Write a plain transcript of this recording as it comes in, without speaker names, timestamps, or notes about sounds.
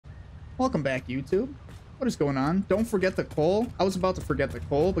Welcome back, YouTube. What is going on? Don't forget the coal. I was about to forget the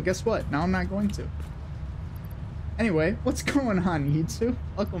coal, but guess what? Now I'm not going to. Anyway, what's going on, YouTube?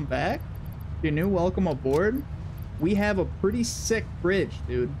 Welcome back. If you're new, welcome aboard. We have a pretty sick bridge,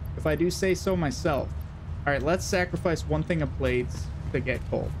 dude, if I do say so myself. All right, let's sacrifice one thing of plates to get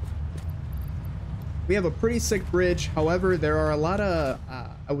coal. We have a pretty sick bridge. However, there are a lot of,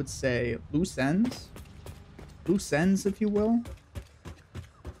 I would say, loose ends, if you will.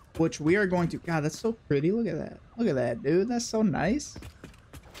 Which we are going to... God, that's so pretty. Look at that. Look at that, dude. That's so nice.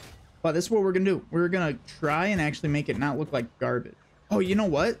 But this is what we're going to do. We're going to try and actually make it not look like garbage. Oh, you know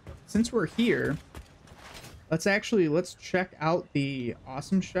what? Since we're here, let's check out the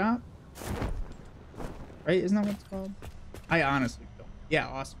awesome shop. Right? Isn't that what it's called? I honestly don't. Yeah,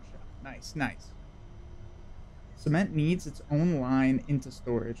 awesome shop. Nice, nice. Cement needs its own line into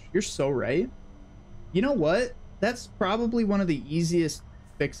storage. You're so right. You know what? That's probably one of the easiest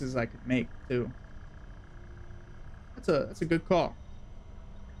fixes I could make too. That's a good call.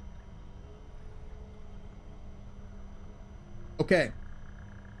 Okay.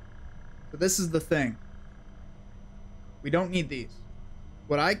 So this is the thing. We don't need these.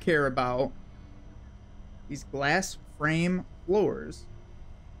 What I care about, these glass frame floors.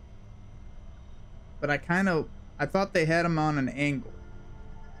 But I thought they had them on an angle.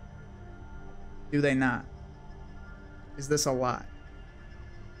 Do they not? Is this a lie?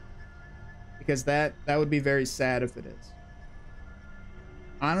 Because that would be very sad if it is.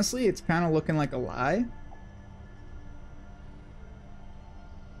 Honestly, it's kind of looking like a lie.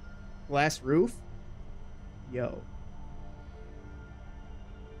 Glass roof? Yo.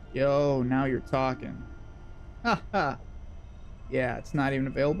 Yo, now you're talking. Haha. Yeah, it's not even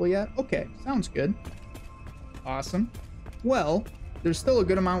available yet? Okay, sounds good. Awesome. Well, there's still a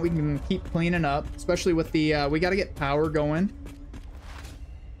good amount we can keep cleaning up, especially with the, we got to get power going.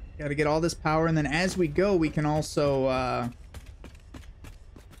 Got to get all this power, and then as we go, we can also,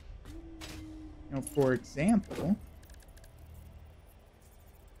 you know, for example,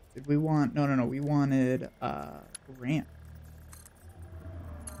 did we want, no, we wanted, ramp.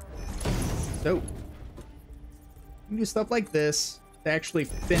 So, we can do stuff like this to actually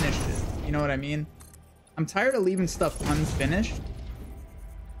finish it, you know what I mean? I'm tired of leaving stuff unfinished.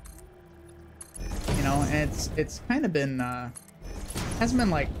 You know, and it's kind of been, hasn't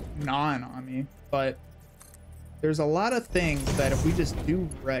been like gnawing on me, but there's a lot of things that if we just do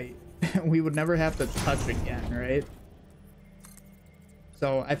right, we would never have to touch again, right?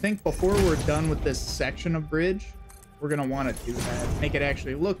 So I think before we're done with this section of bridge, we're gonna want to do that, make it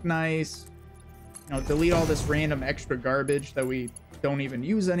actually look nice, you know, delete all this random extra garbage that we don't even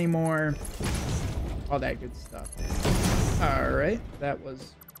use anymore, all that good stuff. All right, that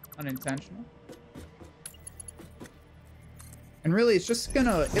was unintentional. And really, it's just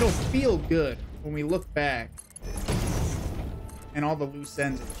it'll feel good when we look back and all the loose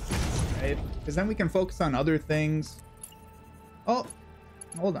ends, right? Because then we can focus on other things. Oh,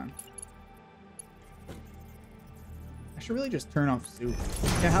 hold on. I should really just turn off Zoop.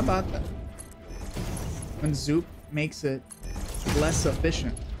 Yeah, how about that? When Zoop makes it less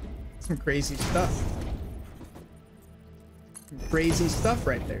efficient. Some crazy stuff. Some crazy stuff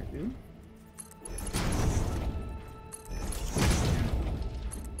right there, dude.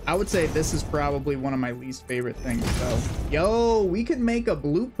 I would say this is probably one of my least favorite things, though. Yo, we could make a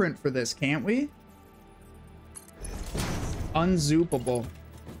blueprint for this, can't we? Unzoopable.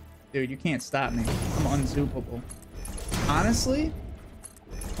 Dude, you can't stop me. I'm unzoopable. Honestly,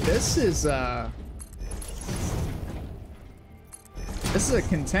 this is a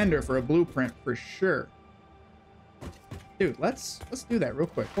contender for a blueprint for sure. Dude, let's do that real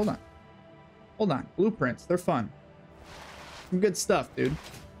quick. Hold on. Hold on. Blueprints, they're fun. Some good stuff, dude.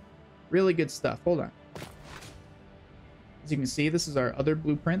 Really good stuff. Hold on. As you can see, this is our other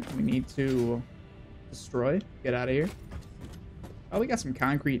blueprint we need to destroy. Get out of here. Oh, we got some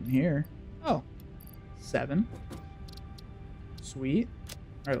concrete in here. Oh, 7. Sweet.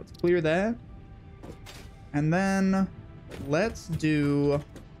 All right, let's clear that. And then let's do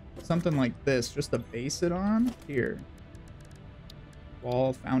something like this just to base it on. Here.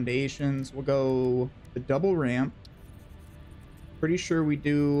 Wall, foundations. We'll go the double ramp. Pretty sure we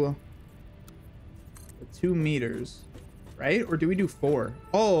do the 2 meters, right? Or do we do 4?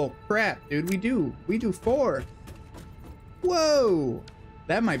 Oh, crap, dude. We do 4. Whoa.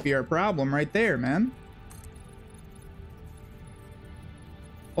 That might be our problem right there, man.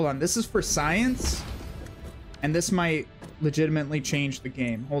 Hold on. This is for science. And this might legitimately change the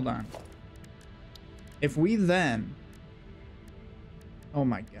game. Hold on. If we then... Oh,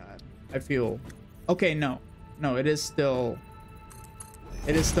 my God. I feel... Okay, no. No, it is still...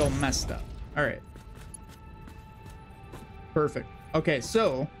 It is still messed up. All right. Perfect. Okay,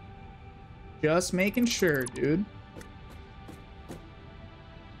 so just making sure, dude.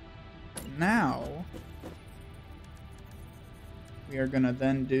 Now we are gonna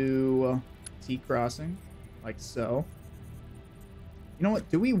then do T crossing, like so. You know what?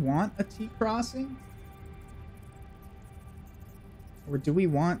 Do we want a T crossing? Or do we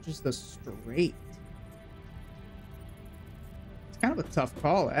want just a straight? It's kind of a tough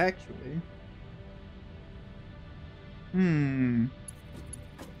call, actually.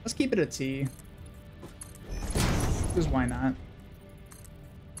 Let's keep it a T. Because why not?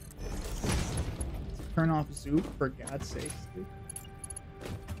 Turn off Zoop, for God's sakes, dude.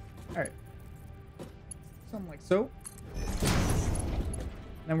 Alright. Something like so.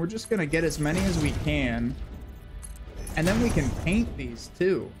 And we're just gonna get as many as we can. And then we can paint these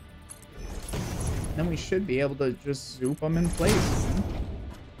too. And then we should be able to just zoop them in place.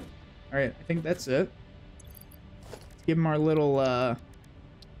 Alright, I think that's it. Let's give them our little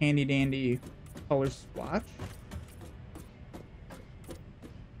handy dandy color swatch.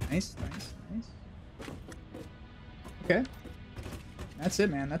 Nice, nice, nice. Okay. That's it,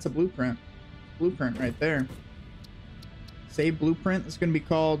 man. That's a blueprint. Blueprint right there. Save blueprint. It's going to be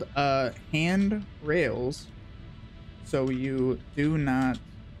called hand rails, so you do not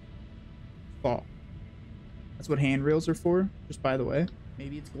fall. That's what hand rails are for, just by the way.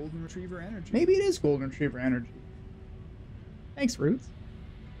 Maybe it's golden retriever energy. Maybe it is golden retriever energy. Thanks, Roots.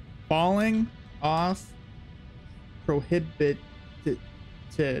 Falling off prohibited.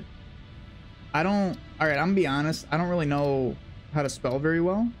 I don't. All right, I'm gonna be honest. I don't really know how to spell very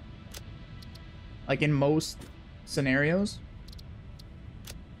well. Like in most scenarios.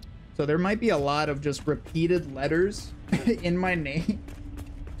 So there might be a lot of just repeated letters in my name.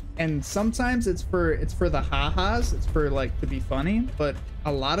 And sometimes it's for the ha-has. It's for like to be funny, but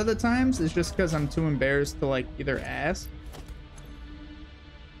a lot of the times it's just because I'm too embarrassed to like either ask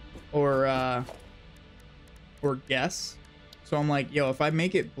or guess. So I'm like, yo, if I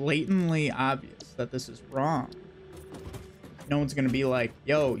make it blatantly obvious that this is wrong, no one's gonna be like,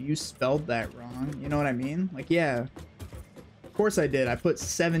 yo, you spelled that wrong. You know what I mean? Like, yeah, of course I did. I put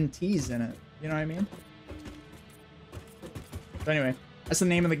 7 T's in it. You know what I mean? So anyway, that's the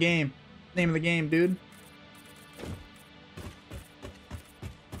name of the game. Name of the game, dude.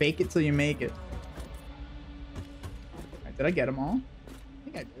 Fake it till you make it. All right, did I get them all? I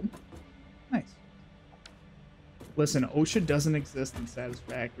think I did. Nice. Listen, OSHA doesn't exist in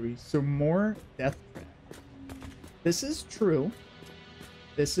Satisfactory, so more death trap. This is true.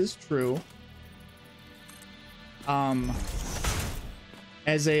 This is true.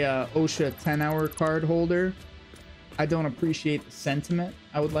 As a OSHA 10-hour card holder, I don't appreciate the sentiment,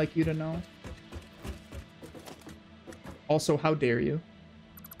 I would like you to know. Also, how dare you?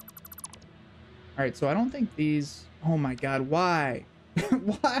 Alright, so I don't think these... Oh my god, why?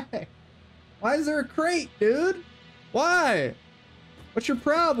 Why? Why is there a crate, dude? Why? What's your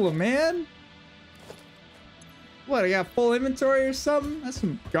problem, man? What, I got full inventory or something? That's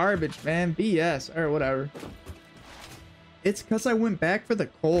some garbage, man. BS. Alright, whatever. It's because I went back for the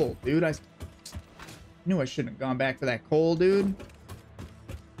coal, dude. I knew I shouldn't have gone back for that coal, dude.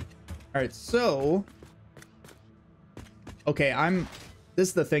 Alright, so... Okay, this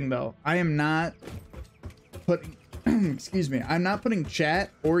is the thing, though. I am not putting... excuse me. I'm not putting chat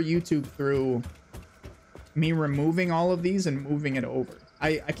or YouTube through me removing all of these and moving it over.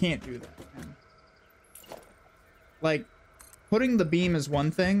 I can't do that, man. Like, putting the beam is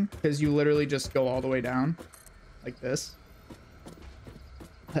one thing, because you literally just go all the way down. Like this.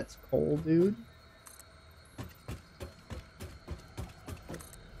 That's coal, dude.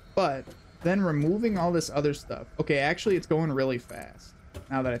 But then removing all this other stuff. Okay, actually, it's going really fast,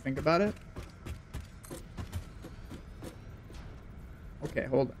 now that I think about it. Okay,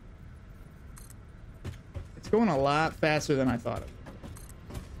 hold on. It's going a lot faster than I thought it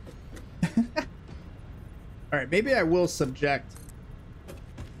would. All right, maybe I will subject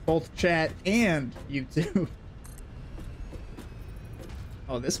both chat and YouTube.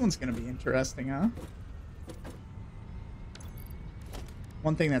 Oh, this one's gonna be interesting, huh?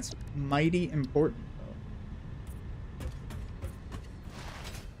 One thing that's mighty important, though.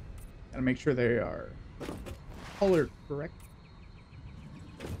 Gotta make sure they are colored correct.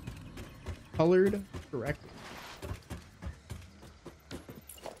 Colored correctly.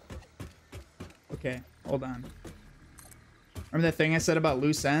 Okay, hold on. Remember that thing I said about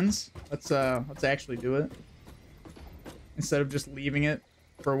loose ends? Let's actually do it. Instead of just leaving it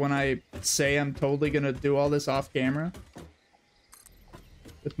for when I say I'm totally gonna do all this off camera.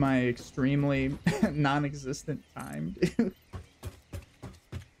 With my extremely non-existent time, dude.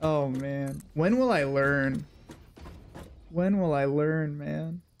 Oh, man. When will I learn? When will I learn,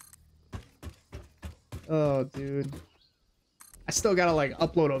 man? Oh, dude. I still gotta, like,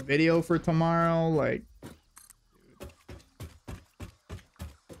 upload a video for tomorrow. Like, dude.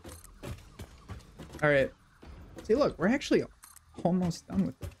 All right. See, look, we're actually almost done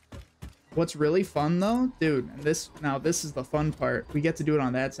with it. What's really fun, though? Dude, and this is the fun part. We get to do it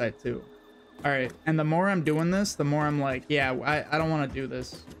on that side, too. All right. And the more I'm doing this, the more I'm like, yeah, I don't want to do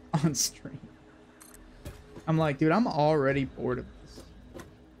this on stream. I'm like, dude, I'm already bored of this.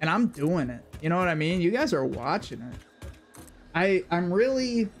 And I'm doing it. You know what I mean? You guys are watching it.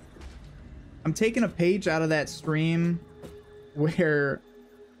 I'm taking a page out of that stream where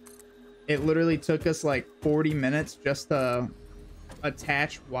it literally took us like 40 minutes just to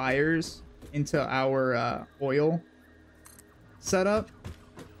attach wires into our oil setup.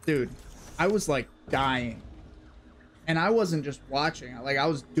 Dude, I was like dying. And I wasn't just watching, like I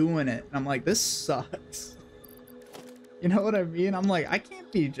was doing it. And I'm like, this sucks. You know what I mean? I'm like, I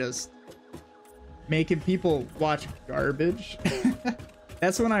can't be just making people watch garbage.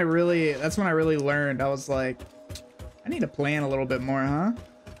 That's when I really learned. I was like, I need to plan a little bit more, huh?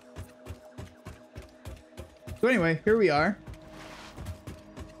 So anyway, here we are.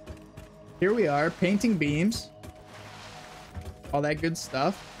 Here we are, painting beams. All that good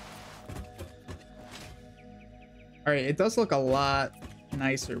stuff. All right, it does look a lot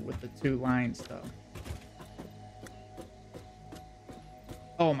nicer with the two lines, though.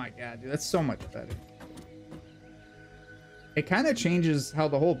 Oh my god, dude, that's so much better. It kind of changes how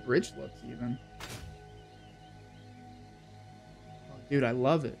the whole bridge looks, even. Oh, dude, I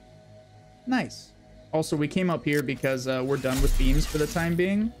love it. Nice. Also, we came up here because we're done with beams for the time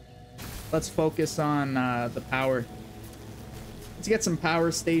being. Let's focus on the power. Let's get some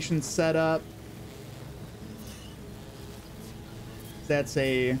power stations set up. That's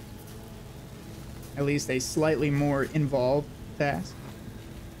at least a slightly more involved task.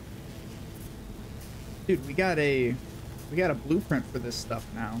 Dude, we got a blueprint for this stuff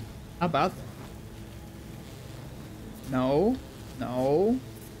now. How about that? No,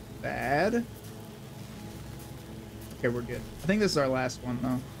 bad. Okay, we're good. I think this is our last one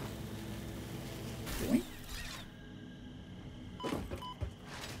though.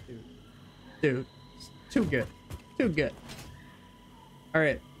 Dude, too good, too good. All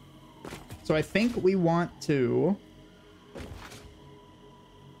right, so I think we want to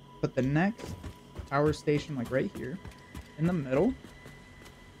put the next power station like right here in the middle.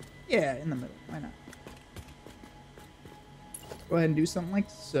 Yeah, in the middle. Why not? Go ahead and do something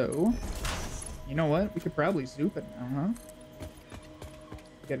like so. You know what? We could probably zoop it now, huh?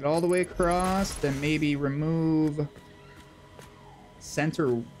 Get it all the way across, then maybe remove center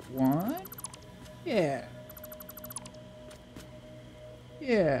one. Yeah.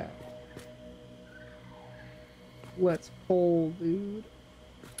 Yeah. Let's pull, dude.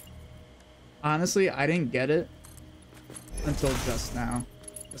 Honestly, I didn't get it until just now.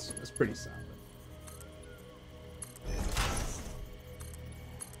 That's pretty solid.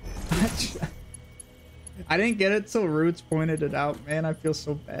 I didn't get it till Roots pointed it out, man. I feel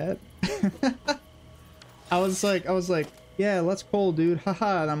so bad. I was like, yeah, let's pull, dude.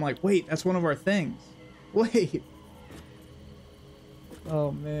 Haha. And I'm like, wait, that's one of our things. Wait.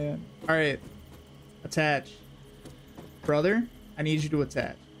 Oh, man. All right. Attach. Brother, I need you to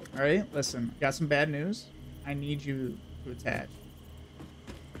attach. All right? Listen, got some bad news. I need you to attach.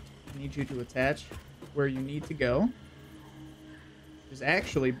 I need you to attach where you need to go. Which is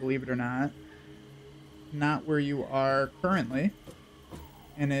actually, believe it or not where you are currently.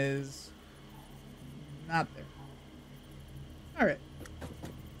 And is not there. All right.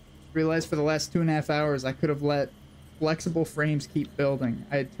 Realized for the last 2.5 hours I could have let flexible frames keep building.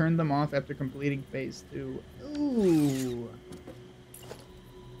 I had turned them off after completing phase 2. Ooh.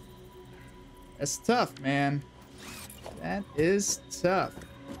 That's tough, man. That is tough.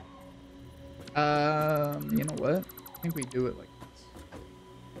 You know what? I think we do it like this.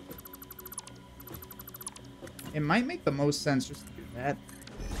 It might make the most sense just to do that.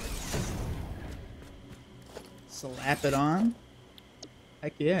 Slap it on.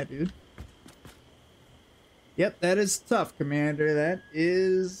 Heck yeah, dude. Yep, that is tough, Commander. That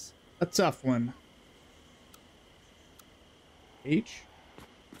is a tough one. H.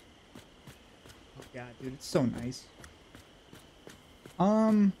 Oh god, dude, it's so nice.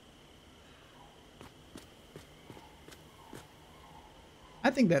 I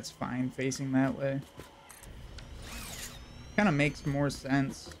think that's fine facing that way. Kind of makes more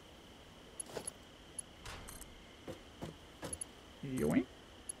sense. Yoink.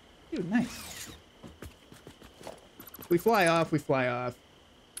 Dude, nice. If we fly off, we fly off.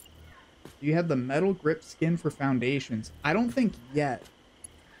 Do you have the metal grip skin for foundations? I don't think yet,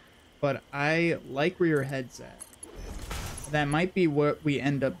 but I like where your head's at. That might be what we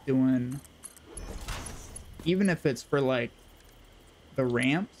end up doing, even if it's for like the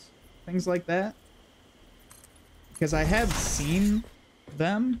ramps, things like that. Because I have seen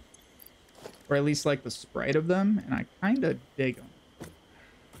them, or at least like the sprite of them, and I kind of dig them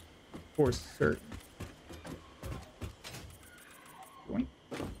for certain. Boink.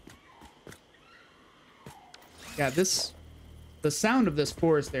 Yeah, the sound of this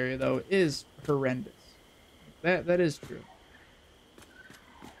forest area though is horrendous. That is true.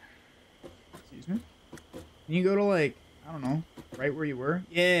 Excuse me. Can you go to like, I don't know, right where you were?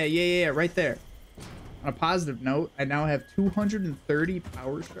 Yeah, right there. On a positive note, I now have 230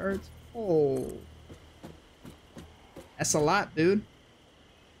 power shards. Oh. That's a lot, dude.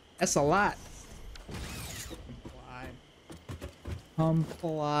 That's a lot. Comply.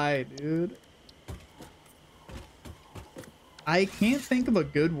 Comply, dude. I can't think of a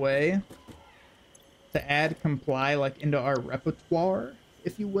good way to add comply like into our repertoire,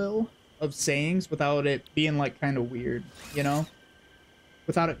 if you will, of sayings without it being like kind of weird, you know?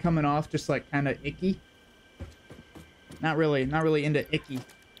 Without it coming off just like kind of icky. Not really into icky.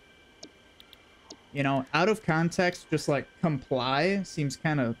 You know, out of context, just like comply seems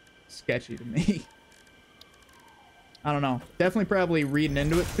kind of sketchy to me. I don't know. Definitely probably reading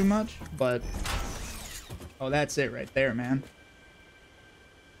into it too much, but oh, that's it right there, man.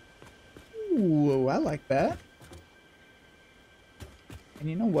 Ooh, I like that. And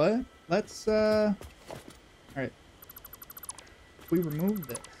you know what? Let's all right. We remove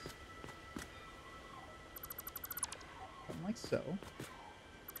this. Something like so.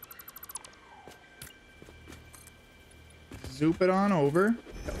 Zoop it on over.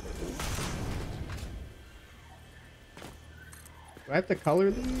 Do I have to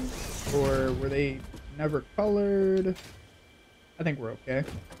color these? Or were they never colored? I think we're okay.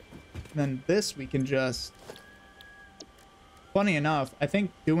 And then this we can just... Funny enough, I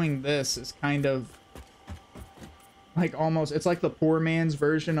think doing this is kind of... like almost... It's like the poor man's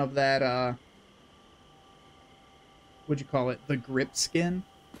version of that, what'd you call it? The grip skin.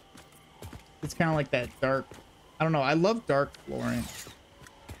 It's kind of like that dark... I don't know. I love dark flooring.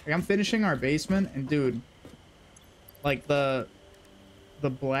 Like, I'm finishing our basement, and dude, like the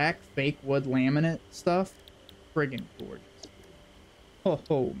black fake wood laminate stuff, friggin' gorgeous.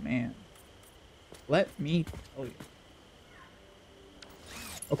 Oh man, let me tell you.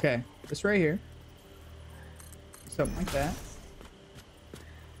 Okay, this right here, something like that,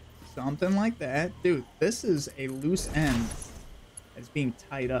 something like that, dude. This is a loose end that's being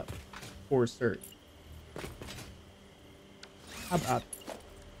tied up for search. How about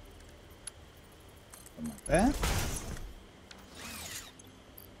something like that?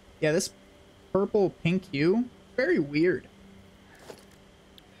 Yeah, this purple pink hue, very weird.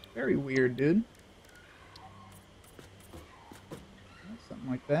 Very weird, dude. Something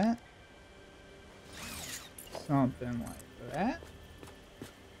like that. Something like that.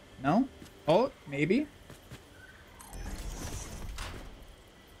 No? Oh, maybe.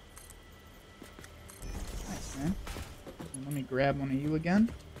 Nice, man. Let me grab one of you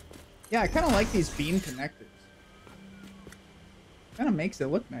again. Yeah, I kind of like these beam connectors. Kind of makes it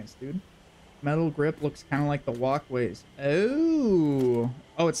look nice, dude. Metal grip looks kind of like the walkways. Oh,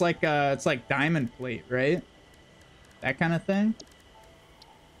 it's like diamond plate, right? That kind of thing.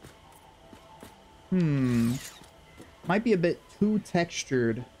 Might be a bit too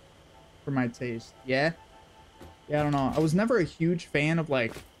textured for my taste. Yeah, I don't know. I was never a huge fan of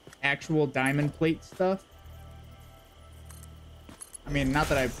like actual diamond plate stuff. I mean, not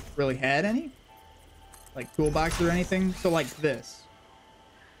that I've really had any, like toolboxes or anything. So like this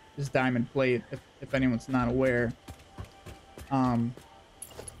is diamond plate, if anyone's not aware. I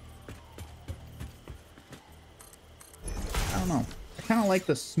don't know. I kind of like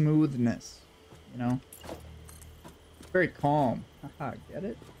the smoothness, you know? Very calm. Haha, get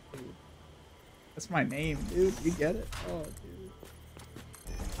it? Dude. That's my name, dude. You get it? Oh, dude.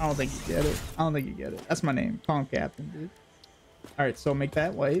 I don't think you get it. I don't think you get it. That's my name. Calm Captain, dude. Alright, so make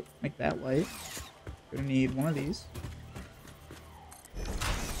that white. Make that white. Gonna need one of these.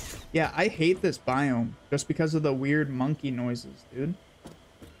 Yeah, I hate this biome just because of the weird monkey noises, dude.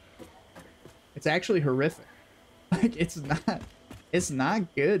 It's actually horrific. Like, it's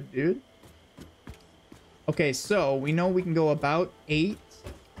not good, dude. Okay, so we know we can go about 8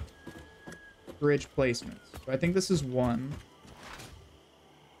 bridge placements. So I think this is 1,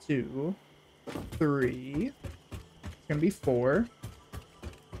 2, 3. It's gonna be 4,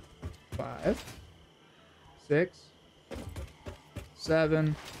 5, 6,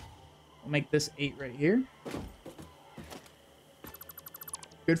 7, We'll make this 8 right here.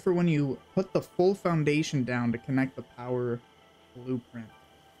 Good for when you put the full foundation down to connect the power blueprint.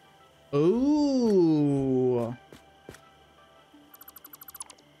 Ooh.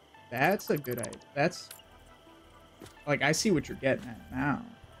 That's a good idea. That's... Like, I see what you're getting at now.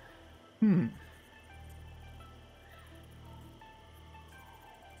 Hmm.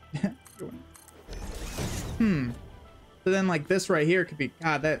 Hmm. So then, like, this right here could be...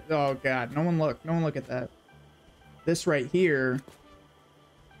 God, that... Oh, God. No one look. No one look at that. This right here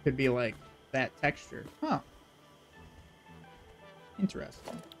could be, like, that texture. Huh.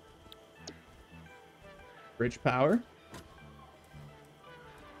 Interesting. Bridge power.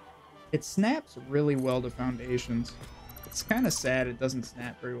 It snaps really well to foundations. It's kind of sad it doesn't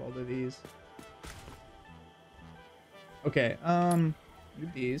snap very well to these. Okay, do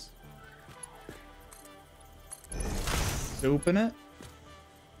these. Let's open it.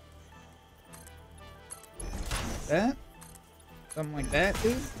 Like that. Something like that,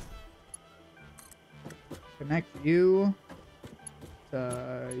 dude. Connect you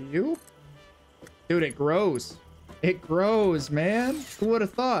to you. Dude, it grows. It grows, man. Who would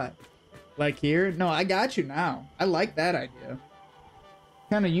have thought? Like here? No, I got you now. I like that idea.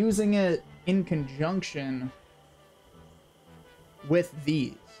 Kind of using it in conjunction with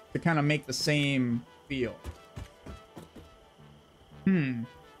these to kind of make the same feel. Hmm.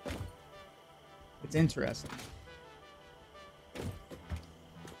 It's interesting.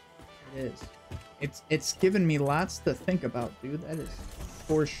 It is. It's given me lots to think about, dude. That is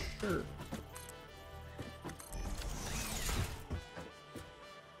for sure.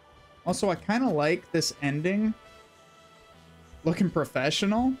 Also, I kind of like this ending. Looking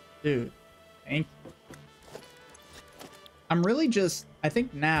professional. Dude, thank you. I'm really just... I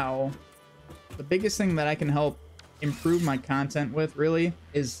think now, the biggest thing that I can help improve my content with, really,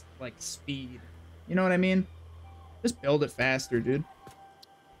 is, like, speed. You know what I mean? Just build it faster, dude.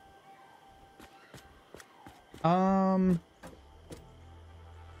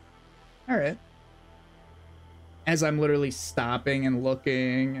 Alright. As I'm literally stopping and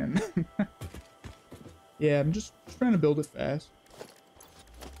looking and... Yeah, I'm just trying to build it fast.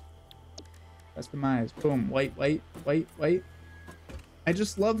 Customize. Boom. White, white, white, white. I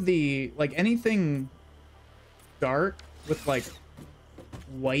just love the... Like, anything dark with, like,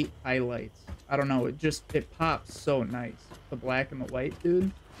 white highlights. I don't know. It just... It pops so nice. The black and the white,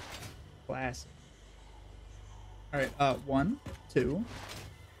 dude. Classic. Alright, 1, 2,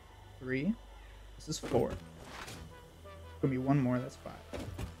 3. This is 4. Gonna be one more, that's 5.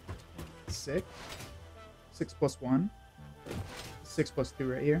 6. 6 plus 1. 6 plus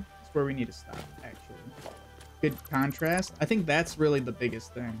 2 right here. That's where we need to stop, actually. Good contrast. I think that's really the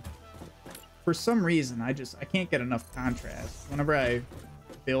biggest thing. For some reason, I can't get enough contrast. Whenever I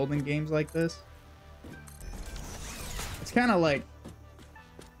build in games like this, it's kind of like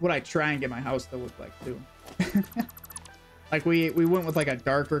what I try and get my house to look like, too. Like, we went with, like, a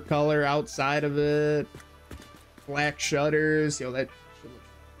darker color outside of it. Black shutters. Yo, that shit looks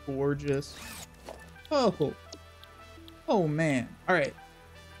gorgeous. Oh. Oh, man. All right.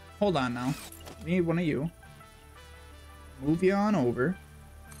 Hold on now. We need one of you. Move you on over.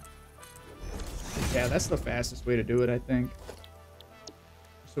 Yeah, that's the fastest way to do it, I think.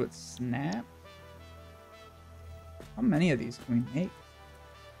 So it snaps. How many of these can we make?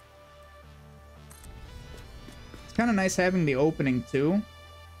 It's kind of nice having the opening, too.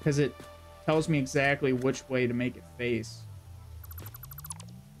 Because it tells me exactly which way to make it face.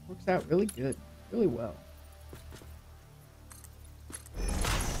 Works out really good. Really well.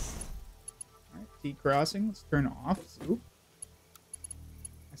 Alright, T crossing. Let's turn off soup.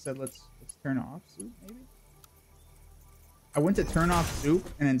 I said let's turn off soup, maybe? I went to turn off soup,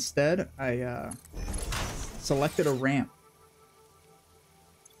 and instead I selected a ramp.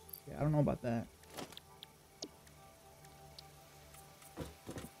 Yeah, I don't know about that.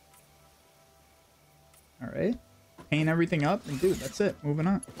 Alright. Paint everything up, and dude, that's it. Moving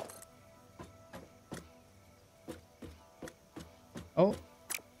on. Oh.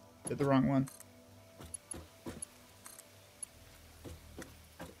 Did the wrong one.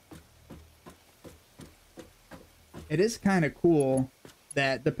 It is kind of cool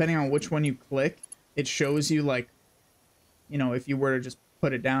that depending on which one you click, it shows you, like, you know, if you were to just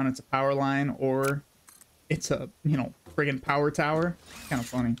put it down, it's a power line, or it's a, you know, friggin' power tower. It's kind of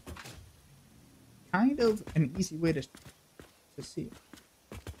funny. Kind of an easy way to see it.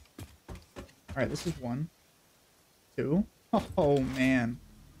 All right, this is 1, 2. Oh man,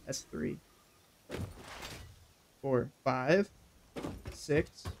 that's 3, 4, 5,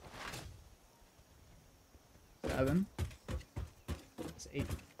 6, 7. That's 8.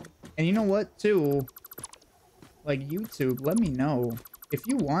 And you know what, too? Like, YouTube, let me know if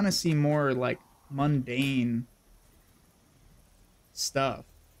you want to see more, like, mundane stuff.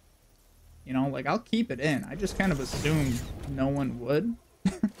 You know, like, I'll keep it in. I just kind of assumed no one would.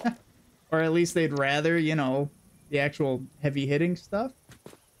 Or at least they'd rather, you know, the actual heavy-hitting stuff.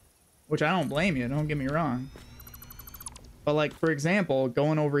 Which I don't blame you, don't get me wrong. But, like, for example,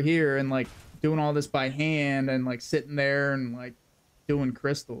 going over here and, like, doing all this by hand and, like, sitting there and, like, doing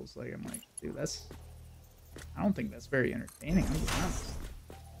crystals. Like, I'm like, dude, that's... I don't think that's very entertaining, I'm being honest.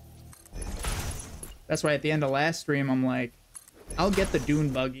 That's why at the end of last stream, I'm like, I'll get the dune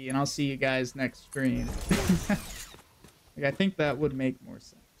buggy and I'll see you guys next stream. Like, I think that would make more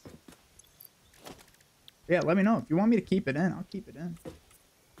sense. Yeah, let me know. If you want me to keep it in, I'll keep it in.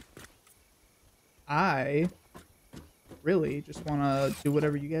 I really just want to do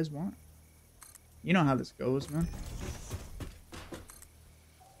whatever you guys want. You know how this goes, man.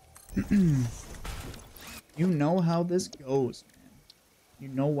 You know how this goes, man. You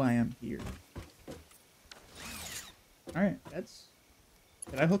know why I'm here. Alright, that's...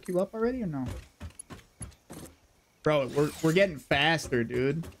 Did I hook you up already or no? Bro, we're getting faster,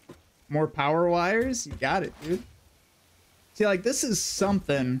 dude. More power wires? You got it, dude. See, like, this is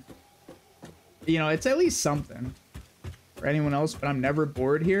something... You know, it's at least something. For anyone else, but I'm never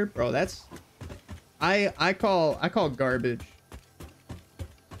bored here. Bro, that's... I call garbage.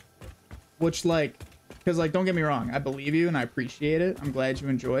 Which, like... Because, like, don't get me wrong. I believe you and I appreciate it. I'm glad you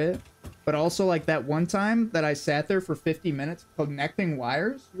enjoy it. But also, like, that one time that I sat there for 50 minutes connecting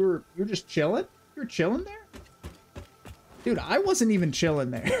wires, you're just chilling? You're chilling there? Dude, I wasn't even chilling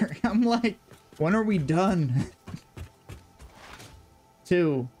there. I'm like, when are we done?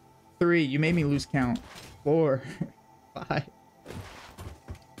 2, 3. You made me lose count. 4, 5,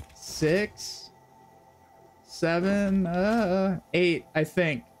 6, 7, 8, I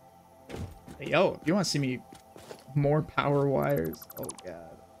think. Hey, yo, if you want to see me more power wires, oh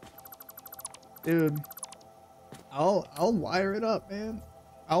god. Dude, I'll wire it up, man.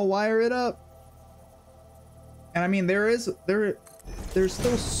 I'll wire it up. And I mean, there's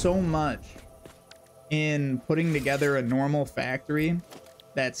still so much in putting together a normal factory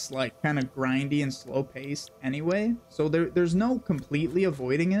that's like kind of grindy and slow paced anyway. So there's no completely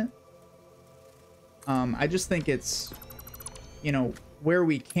avoiding it. I just think it's, you know, where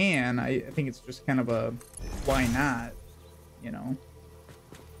we can, I think it's just kind of a why not, you know.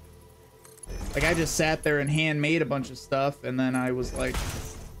 Like, I just sat there and handmade a bunch of stuff, and then I was like,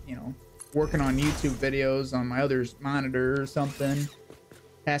 you know, working on YouTube videos on my other monitor or something.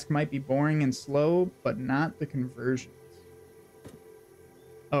 Task might be boring and slow, but not the conversions.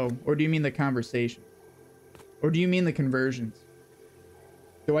 Oh, or do you mean the conversation? Or do you mean the conversions?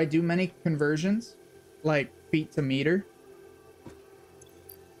 Do I do many conversions? Like feet to meter?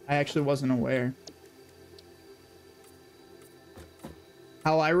 I actually wasn't aware.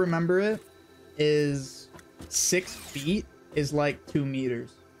 How I remember it is 6 feet is like 2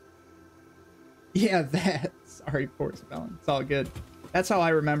 meters. Yeah, that. Sorry, poor spelling. It's all good. That's how I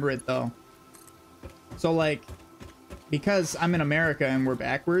remember it, though. So, like, because I'm in America and we're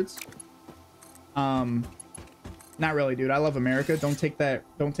backwards. Not really, dude. I love America. Don't take that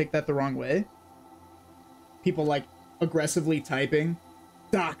the wrong way. People, like, aggressively typing.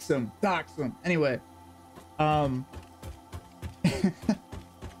 Dox them. Dox them. Anyway.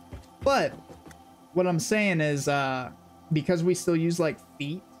 But what I'm saying is, because we still use, like,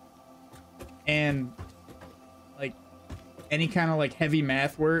 feet and, like, any kind of, like, heavy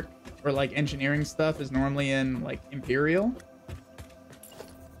math work or, like, engineering stuff is normally in, like, Imperial.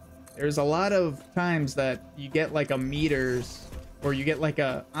 There's a lot of times that you get, like, a meters, or you get, like,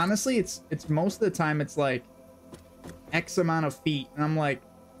 a... Honestly, it's most of the time, it's, like, X amount of feet. And I'm like,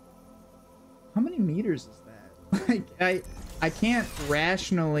 how many meters is that? Like, I can't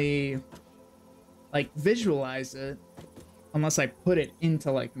rationally, like, visualize it unless I put it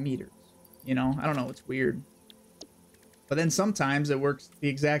into, like, meters. You know? I don't know. It's weird. But then sometimes it works the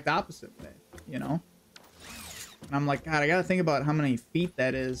exact opposite way, you know? And I'm like, God, I gotta think about how many feet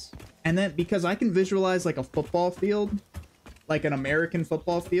that is. And then, because I can visualize, like, a football field, like an American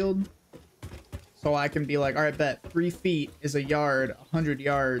football field. So I can be like, all right, bet 3 feet is a yard, 100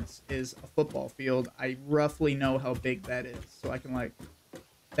 yards is a football field. I roughly know how big that is. So I can, like,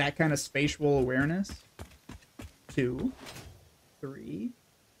 that kind of spatial awareness. 2, 3,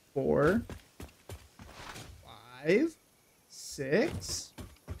 4, 5, 6,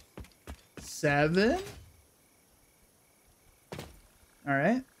 7. All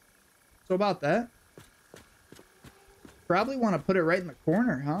right. So about that. Probably want to put it right in the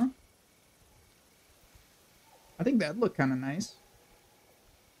corner, huh? I think that'd look kind of nice.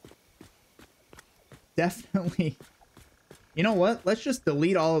 definitely... You know what? Let's just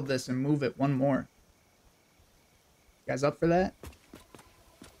delete all of this and move it one more. You guys up for that?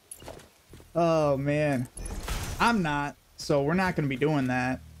 Oh, man. I'm not, so we're not going to be doing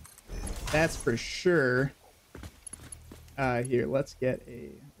that. That's for sure. Here, let's get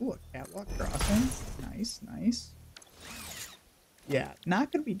a... Ooh, a catwalk crossing. Nice, nice. Yeah,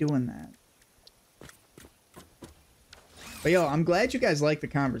 not going to be doing that. But yo, I'm glad you guys like the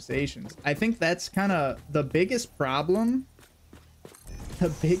conversations. I think that's kind of the biggest problem. The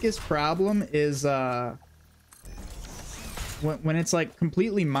biggest problem is when it's like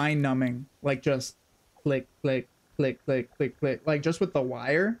completely mind-numbing, like just click, click, click, click, click, click, like just with the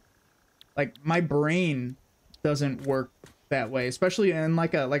wire. Like my brain doesn't work that way, especially in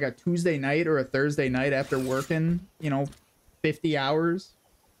like a Tuesday night or a Thursday night after working, you know, 50 hours,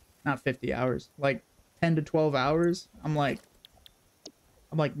 not 50 hours, like 10 to 12 hours. I'm like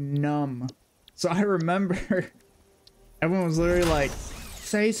numb. So I remember everyone was literally like,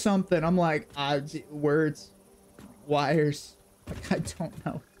 say something. I'm like, words, wires. Like, I don't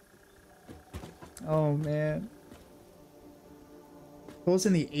know. Oh man. It was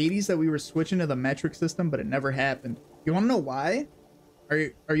in the 80s that we were switching to the metric system, but it never happened. You want to know why?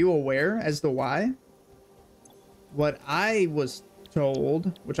 Are you aware as to why? What I was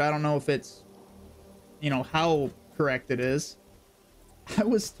told, which I don't know if it's, you know, how correct it is. I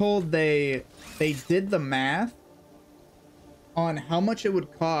was told they did the math on how much it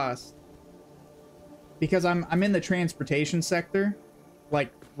would cost, because I'm in the transportation sector,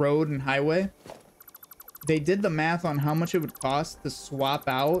 like road and highway. They did the math on how much it would cost to swap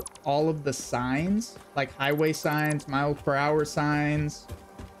out all of the signs, like highway signs, mile per hour signs,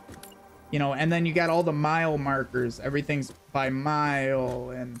 you know, and then you got all the mile markers. Everything's by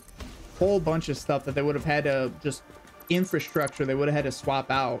mile and a whole bunch of stuff that they would have had to just infrastructure. They would have had to swap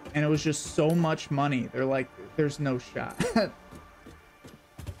out. And it was just so much money. They're like, there's no shot.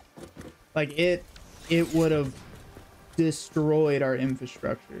 Like it would have destroyed our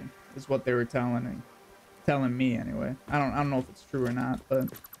infrastructure is what they were telling me anyway. I don't know if it's true or not, but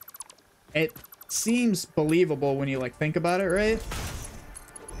it seems believable when you like think about it, right?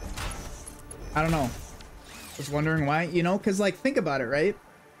 I don't know. Was wondering why, you know, because like think about it, right?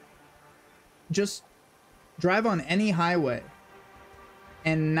 Just drive on any highway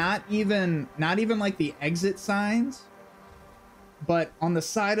and not even like the exit signs, but on the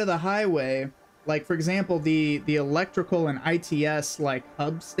side of the highway, like for example, the electrical and ITS like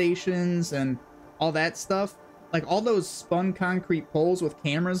hub stations and all that stuff, like all those spun concrete poles with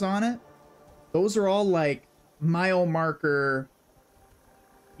cameras on it, those are all like mile marker,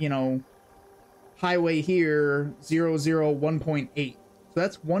 you know, highway here 1.8. So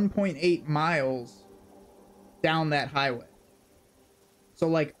that's 1.8 miles down that highway. So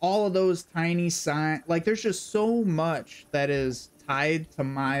like all of those tiny signs, like there's just so much that is tied to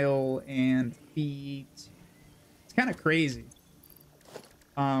mile and feet. It's kind of crazy.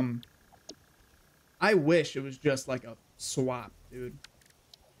 I wish it was just like a swap, dude,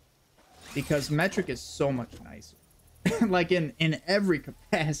 because metric is so much nicer. Like in every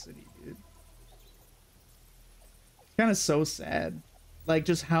capacity, dude. It's kind of so sad, like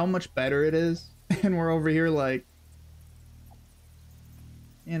just how much better it is. And we're over here like,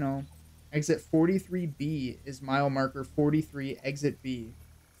 you know, exit 43B is mile marker 43, exit B,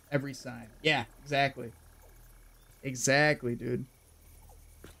 every sign. Yeah, exactly. Exactly, dude.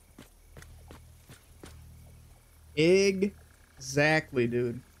 Exactly,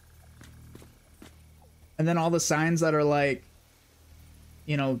 dude. And then all the signs that are like,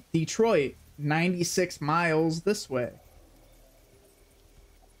 you know, Detroit, 96 miles this way.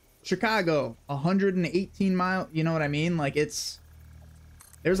 Chicago, 118 miles. You know what I mean? Like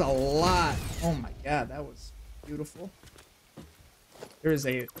there's a lot. Oh my God, that was beautiful. There's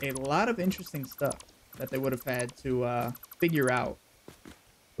a lot of interesting stuff that they would have had to figure out.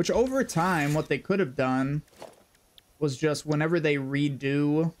 Which over time, what they could have done was just whenever they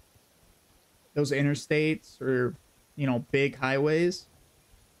redo those interstates or, you know, big highways,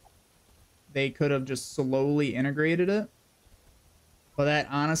 they could have just slowly integrated it. But that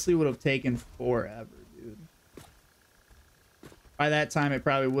honestly would have taken forever, dude. By that time, it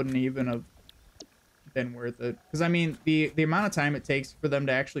probably wouldn't even have been worth it. Because, I mean, the amount of time it takes for them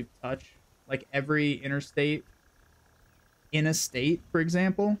to actually touch, like, every interstate in a state, for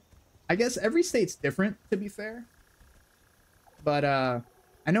example. I guess every state's different, to be fair. But, I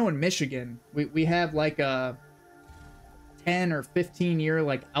know in Michigan, we have, like, a 10 or 15-year,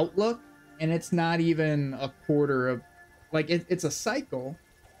 like, outlook. And it's not even a quarter of... Like, it's a cycle.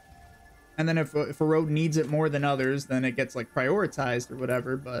 And then if a road needs it more than others, then it gets, like, prioritized or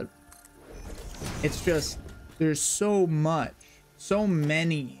whatever. But It's just, there's so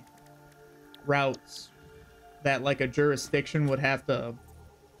many routes that like a jurisdiction would have to,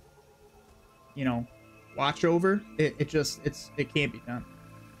 you know, watch over. It can't be done.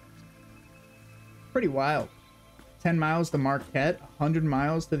 Pretty wild. 10 miles to Marquette, 100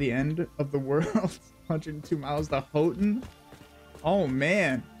 miles to the end of the world, 102 miles to Houghton. Oh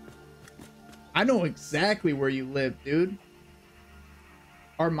man, I know exactly where you live, dude.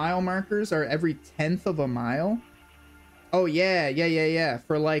 Our mile markers are every 10th of a mile. Oh yeah.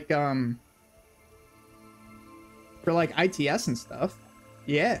 For like ITS and stuff.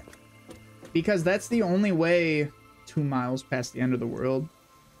 Yeah. Because that's the only way 2 miles past the end of the world.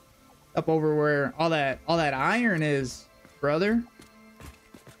 Up over where all that iron is, brother.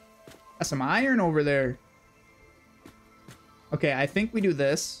 Got some iron over there. Okay, I think we do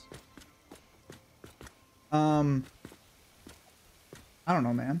this. I don't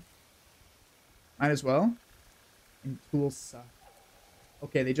know, man. Might as well. And tools suck.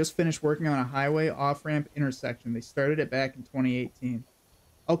 Okay, they just finished working on a highway off-ramp intersection. They started it back in 2018.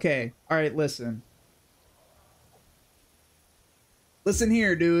 Okay, all right, listen. Listen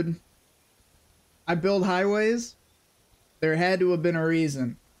here, dude. I build highways. There had to have been a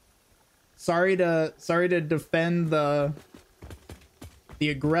reason. Sorry to defend the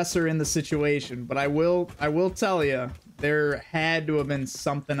aggressor in the situation, but I will tell you there had to have been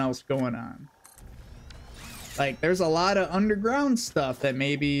something else going on. Like there's a lot of underground stuff that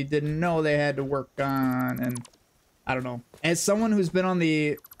maybe you didn't know they had to work on, and I don't know. As someone who's been on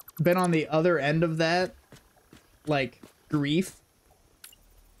the other end of that, like grief,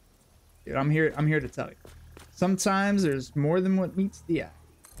 dude, I'm here to tell you. Sometimes there's more than what meets the eye.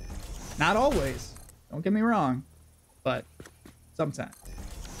 Not always. Don't get me wrong, but sometimes.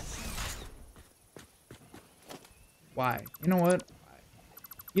 Why? You know what?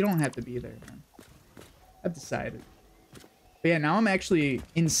 You don't have to be there, man. I've decided. But yeah, now I'm actually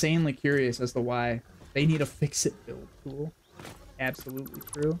insanely curious as to why they need a fix-it build tool. Absolutely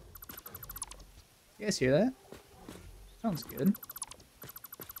true. You guys hear that? Sounds good.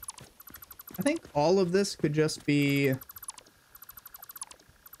 I think all of this could just be, you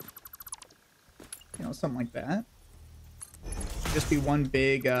know, something like that. Just be one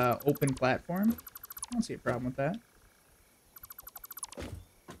big open platform. I don't see a problem with that.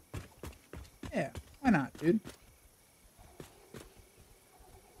 Yeah, why not, dude?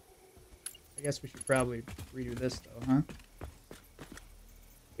 I guess we should probably redo this though, huh?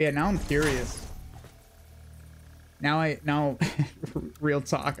 Yeah, now I'm curious. Now real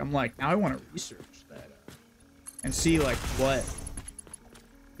talk, I'm like, now I want to research that and see like what,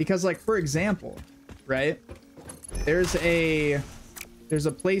 because like for example, right, there's a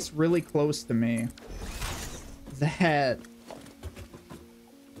place really close to me that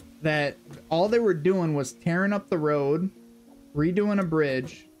all they were doing was tearing up the road, redoing a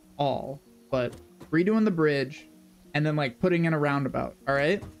bridge, but redoing the bridge, and then like putting in a roundabout. All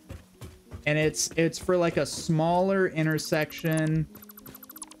right. And it's for like a smaller intersection,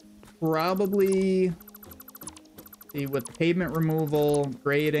 probably with pavement removal,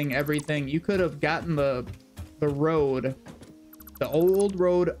 grading, everything. You could have gotten the road, the old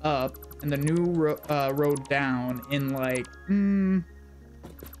road up and the new road down in like 2-3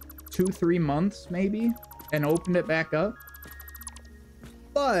 months maybe, and opened it back up.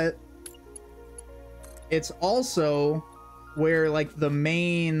 But it's also where like the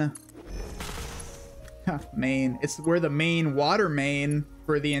it's where the main water main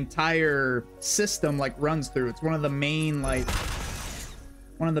for the entire system like runs through. It's one of the main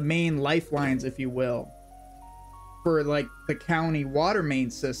lifelines, if you will, for like the county water main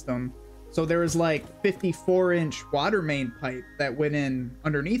system. So there was like 54-inch water main pipe that went in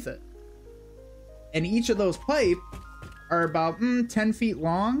underneath it, and each of those pipe are about 10 feet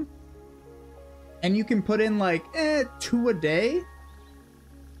long, and you can put in like 2 a day.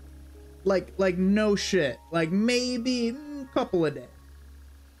 Like no shit. Like maybe a couple a day.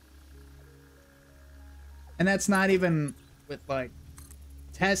 And that's not even with like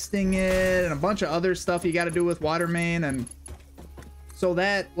testing it and a bunch of other stuff you got to do with water main. And so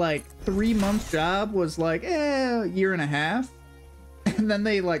that like 3-month job was like a year and a half. And then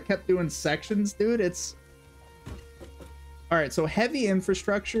they like kept doing sections, dude. It's all right. So heavy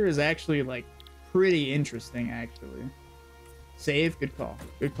infrastructure is actually like pretty interesting, actually. Save, good call,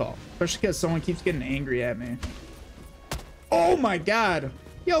 good call. Especially because someone keeps getting angry at me. Oh my god,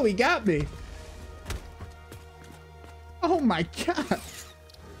 yo, he got me. Oh my god,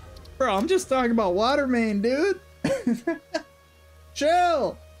 bro, I'm just talking about water main, dude.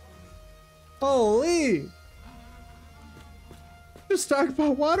 Chill. Holy, just talk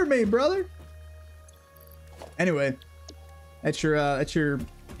about water main, brother. Anyway, that's your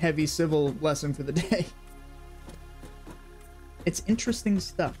heavy civil lesson for the day. It's interesting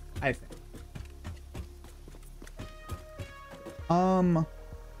stuff, I think.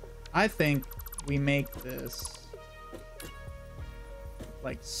 I think we make this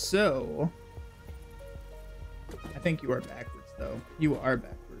like so. I think you are backwards, though. You are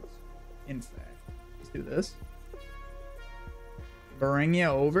backwards. In fact, let's do this. Bring you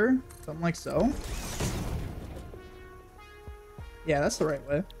over, something like so. Yeah, that's the right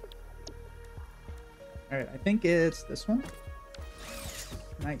way. All right, I think it's this one.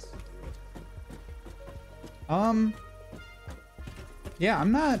 Nice. Yeah,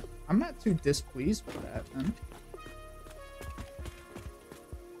 I'm not too displeased with that, man.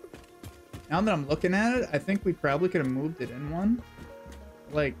 Now that I'm looking at it, I think we probably could have moved it in one.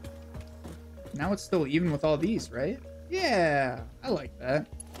 Like, now it's still even with all these, right? Yeah, I like that.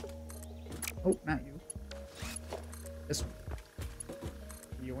 Oh, not you. This one.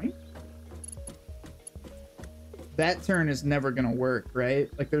 Yoink. That turn is never gonna work, right?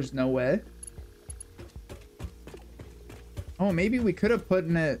 Like, there's no way. Oh, maybe we could have put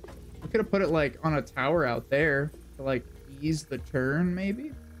it. We could have put it like on a tower out there to like ease the turn,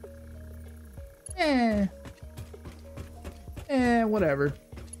 maybe. Whatever.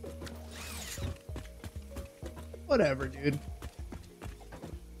 Whatever, dude.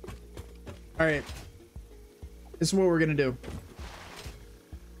 All right. This is what we're gonna do.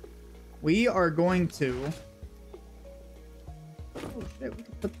 We are going to. Oh shit! We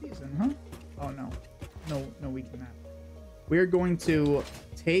can put these in, huh? Oh no, no, we cannot. We are going to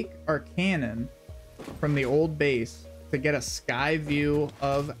take our cannon from the old base to get a sky view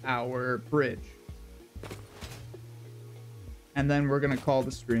of our bridge. And then we're going to call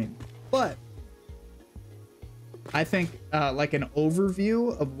the stream. But I think like an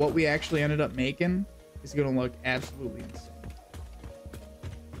overview of what we actually ended up making is going to look absolutely insane.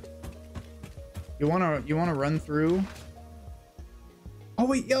 You want to run through? Oh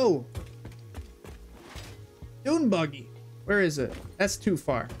wait, yo. Dune buggy. Where is it? That's too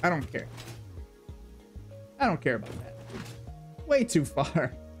far. I don't care. I don't care about that. Way too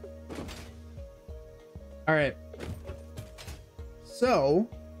far. All right. So,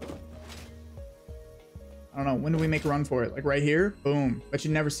 I don't know. When do we make a run for it? Like right here? Boom. But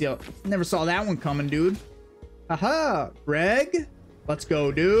you never saw that one coming, dude. Haha. Greg. Let's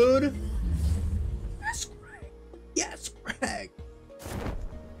go, dude. Yes, Greg. Yes, Greg.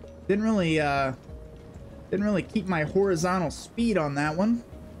 Didn't really keep my horizontal speed on that one.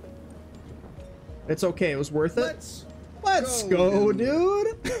 It's okay. It was worth it. Let's go,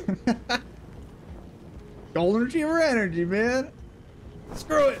 dude. Golden Retriever energy, man.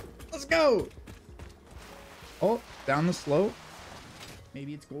 Screw it. Let's go. Oh, down the slope.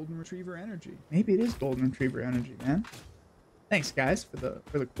 Maybe it's Golden Retriever energy. Maybe it is Golden Retriever energy, man. Thanks, guys, for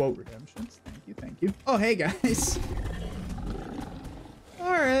the quote redemptions. Thank you, thank you. Oh, hey, guys.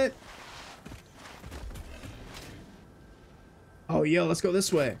 All right. Oh, yo, let's go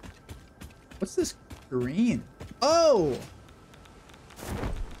this way. What's this green? Oh!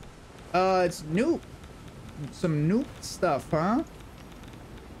 It's nuke. Some nuke stuff, huh?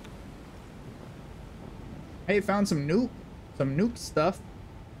 Hey, found some nuke stuff.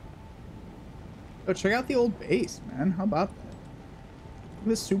 Oh, check out the old base, man. How about that? Look at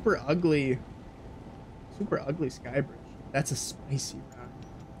this super ugly sky bridge. That's a spicy rock.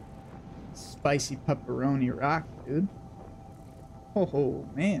 Spicy pepperoni rock, dude. Oh,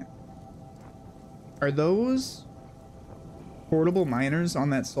 man. Are those portable miners on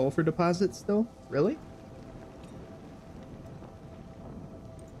that sulfur deposit still? Really?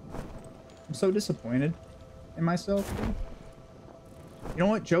 I'm so disappointed in myself, dude. You know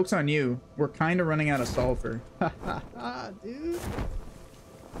what? Joke's on you. We're kind of running out of sulfur. Ha, dude.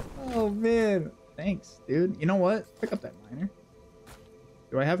 Oh, man. Thanks, dude. You know what? Pick up that miner.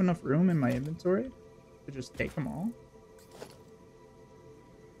 Do I have enough room in my inventory to just take them all?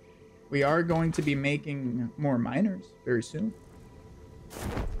 We are going to be making more miners very soon.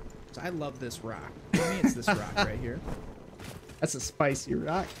 I love this rock. For me, it's this rock right here. That's a spicy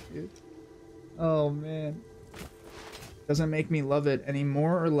rock, dude. Oh, man. Doesn't make me love it any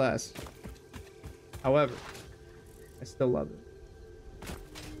more or less. However, I still love it.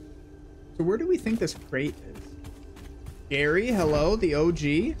 So where do we think this crate is? Gary, hello, the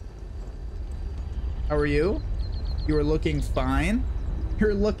OG. How are you? You are looking fine.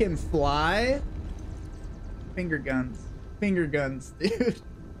 You're looking fly. Finger guns, dude.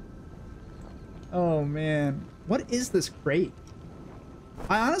 Oh man, what is this crate?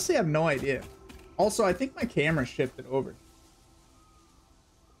 I honestly have no idea. Also, I think my camera shifted over.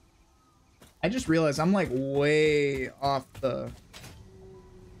 I just realized I'm like way off the...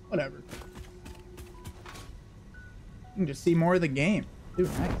 Whatever. You can just see more of the game. Dude,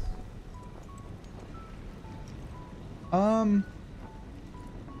 nice.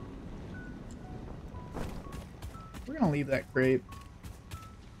 We're gonna leave that crate.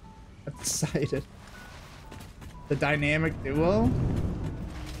 I've decided. The dynamic duo?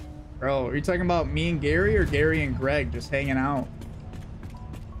 Bro, are you talking about me and Gary or Gary and Greg just hanging out?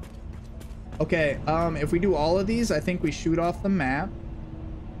 Okay, if we do all of these, I think we shoot off the map.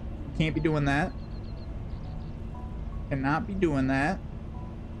 Can't be doing that. Cannot be doing that.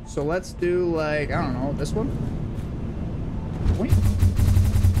 So let's do, like, I don't know, this one? Wait.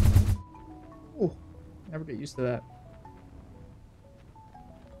 Oh, never get used to that.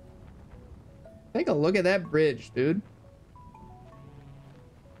 Take a look at that bridge, dude.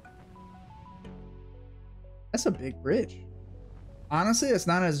 That's a big bridge. Honestly, it's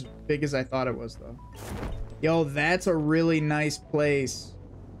not as big as I thought it was, though. Yo, that's a really nice place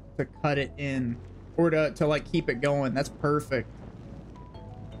to cut it in. Or to like, keep it going. That's perfect.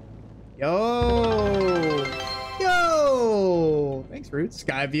 Yo! Yo! Thanks, Root.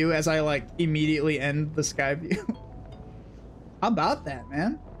 Sky view as I, like, immediately end the sky view. How about that,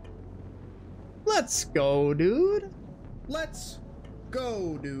 man? Let's go, dude. Let's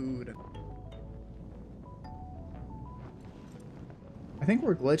go, dude. I think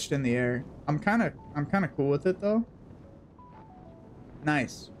we're glitched in the air. I'm kind of cool with it though.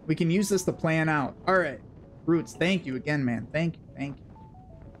 Nice. We can use this to plan out. All right. Roots, thank you again, man. Thank you. Thank you.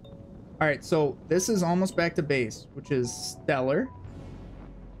 All right, so this is almost back to base, which is stellar.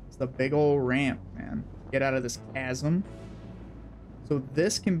 It's the big old ramp, man. Get out of this chasm. So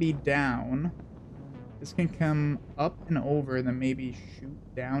this can be down. This can come up and over and then maybe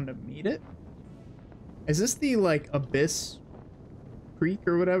shoot down to meet it. Is this the, like, Abyss Creek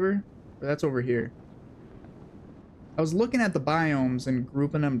or whatever? Or that's over here. I was looking at the biomes and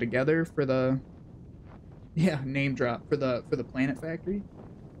grouping them together for the... Yeah, name drop. For the Planet Factory.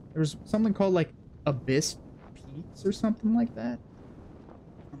 There was something called, like, Abyss Peaks or something like that.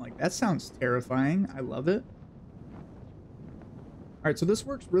 I'm like, that sounds terrifying. I love it. Alright, so this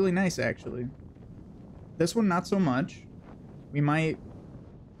works really nice, actually. This one, not so much. We might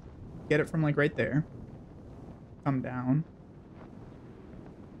get it from, like, right there. Come down.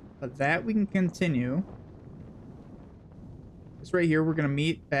 But that we can continue. This right here, we're going to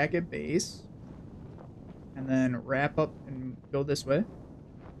meet back at base. And then wrap up and go this way.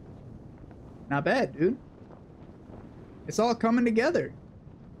 Not bad, dude. It's all coming together.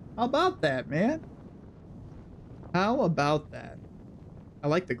 How about that, man? How about that? I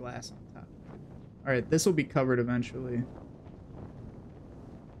like the glass on top. Alright, this will be covered eventually.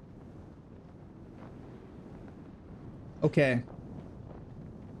 Okay.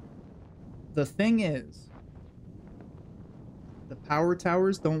 The thing is, the power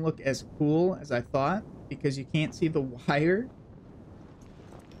towers don't look as cool as I thought because you can't see the wire.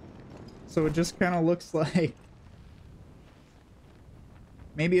 So it just kind of looks like...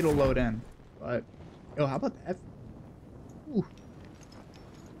 Maybe it'll load in, but... Yo, how about that? Ooh.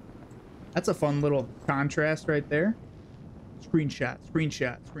 That's a fun little contrast right there. Screenshot,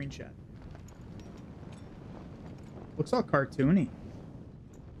 screenshot, screenshot. Looks all cartoony.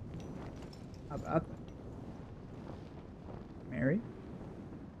 How about that? Mary?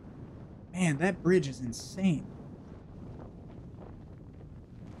 Man, that bridge is insane.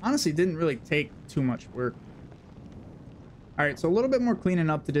 Honestly, didn't really take too much work. Alright, so a little bit more cleaning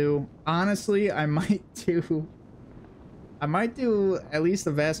up to do. Honestly, I might do at least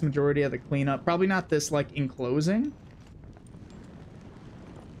the vast majority of the cleanup. Probably not this, like, enclosing.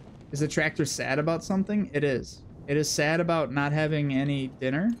 Is the tractor sad about something? It is. It is sad about not having any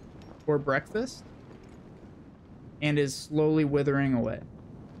dinner or breakfast. And is slowly withering away.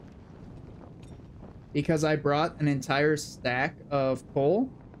 Because I brought an entire stack of coal.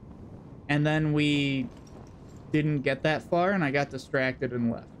 And then we didn't get that far and I got distracted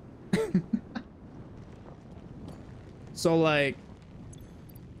and left. So, like,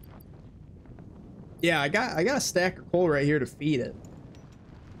 yeah, I got a stack of coal right here to feed it.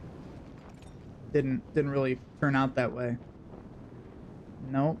 Didn't really turn out that way.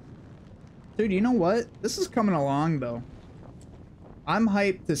 Nope. Dude, you know what? This is coming along though. I'm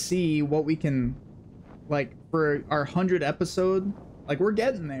hyped to see what we can, like, for our 100th episode. Like, we're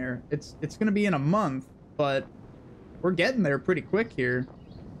getting there. It's gonna be in a month, but we're getting there pretty quick here.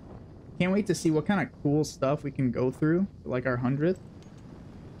 Can't wait to see what kind of cool stuff we can go through for, like, our 100th.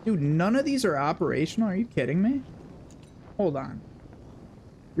 Dude, none of these are operational. Are you kidding me? Hold on.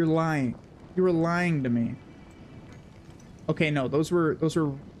 You're lying. You were lying to me. Okay, no, those were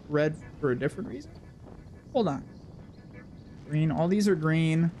red for a different reason? Hold on. Green. All these are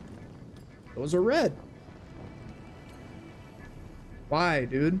green. Those are red. Why,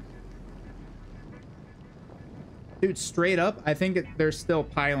 dude? Dude, straight up, I think they're still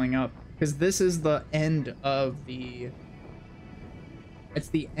piling up. Because this is the end of the... It's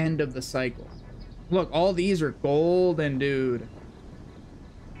the end of the cycle. Look, all these are golden, dude.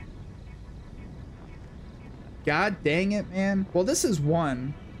 God dang it, man. Well, this is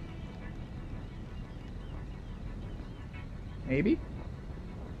one. Maybe?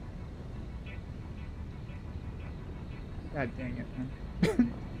 God dang it, man.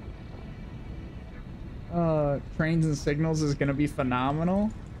 Trains and signals is gonna be phenomenal.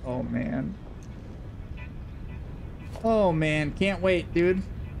 Oh, man. Oh, man. Can't wait, dude.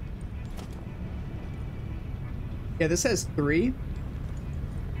 Yeah, this has 3.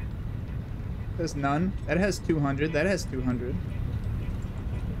 There's none. That has 200. That has 200.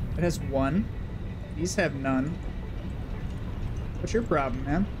 That has 1. These have none. What's your problem,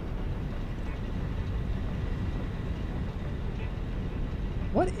 man?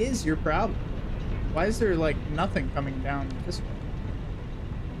 What is your problem? Why is there, like, nothing coming down this way?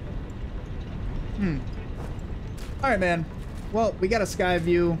 Alright, man. Well, we got a sky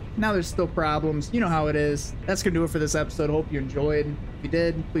view. Now there's still problems. You know how it is. That's gonna do it for this episode. Hope you enjoyed. If you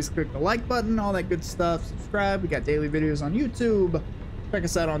did, please click the like button, all that good stuff. Subscribe. We got daily videos on YouTube. Check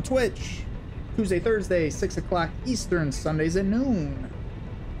us out on Twitch. Tuesday, Thursday, 6 o'clock Eastern, Sundays at noon.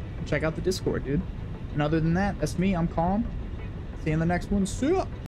 And check out the Discord, dude. And other than that, that's me. I'm Calm. See you in the next one. See ya!